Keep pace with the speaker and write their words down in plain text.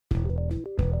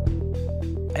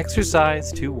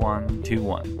Exercise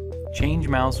 2121. Change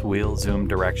mouse wheel zoom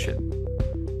direction.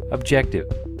 Objective: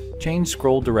 change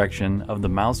scroll direction of the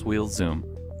mouse wheel zoom.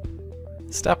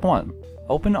 Step 1.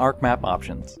 Open ArcMap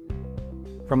Options.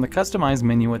 From the Customize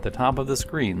menu at the top of the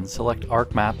screen, select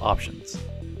ArcMap Options.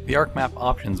 The ArcMap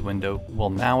Options window will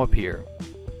now appear.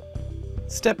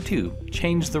 Step 2.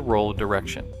 Change the roll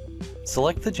direction.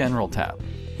 Select the General tab,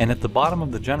 and at the bottom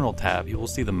of the General tab you will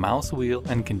see the mouse wheel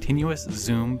and continuous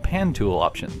zoom pan tool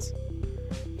options.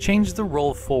 Change the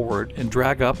roll forward and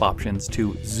drag up options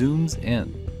to Zooms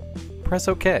In. Press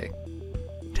OK.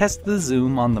 Test the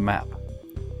zoom on the map.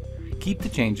 Keep the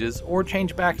changes or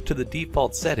change back to the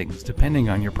default settings depending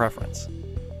on your preference.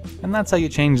 And that's how you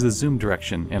change the zoom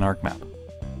direction in ArcMap.